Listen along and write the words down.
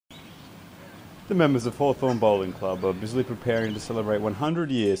The members of Hawthorn Bowls Club are busily preparing to celebrate 100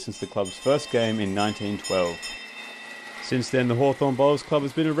 years since the club's first game in 1912. Since then, the Hawthorn Bowls Club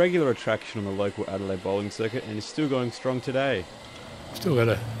has been a regular attraction on the local Adelaide bowling circuit and is still going strong today. Still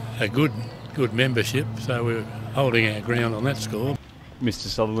got a good membership, so we're holding our ground on that score. Mr.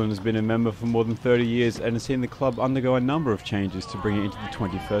 Sutherland has been a member for more than 30 years and has seen the club undergo a number of changes to bring it into the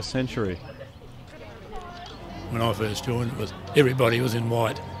 21st century. When I first joined, everybody was in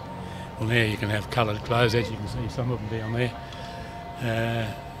white. Well, now you can have coloured clothes, as you can see some of them down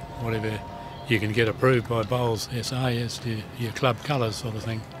there. Whatever you can get approved by Bowls SA as to your club colours sort of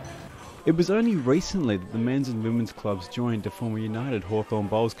thing. It was only recently that the men's and women's clubs joined to form a united Hawthorn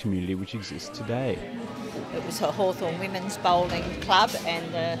Bowls community which exists today. It was a Hawthorn Women's Bowling Club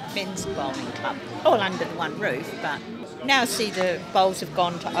and the Men's Bowling Club, all under the one roof, but now see the bowls have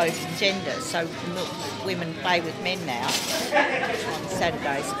gone to open gender, so women play with men now. On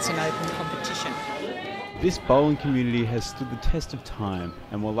Saturdays it's an open competition. This bowling community has stood the test of time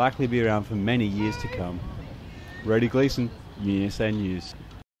and will likely be around for many years to come. Rhody Gleeson, USA News.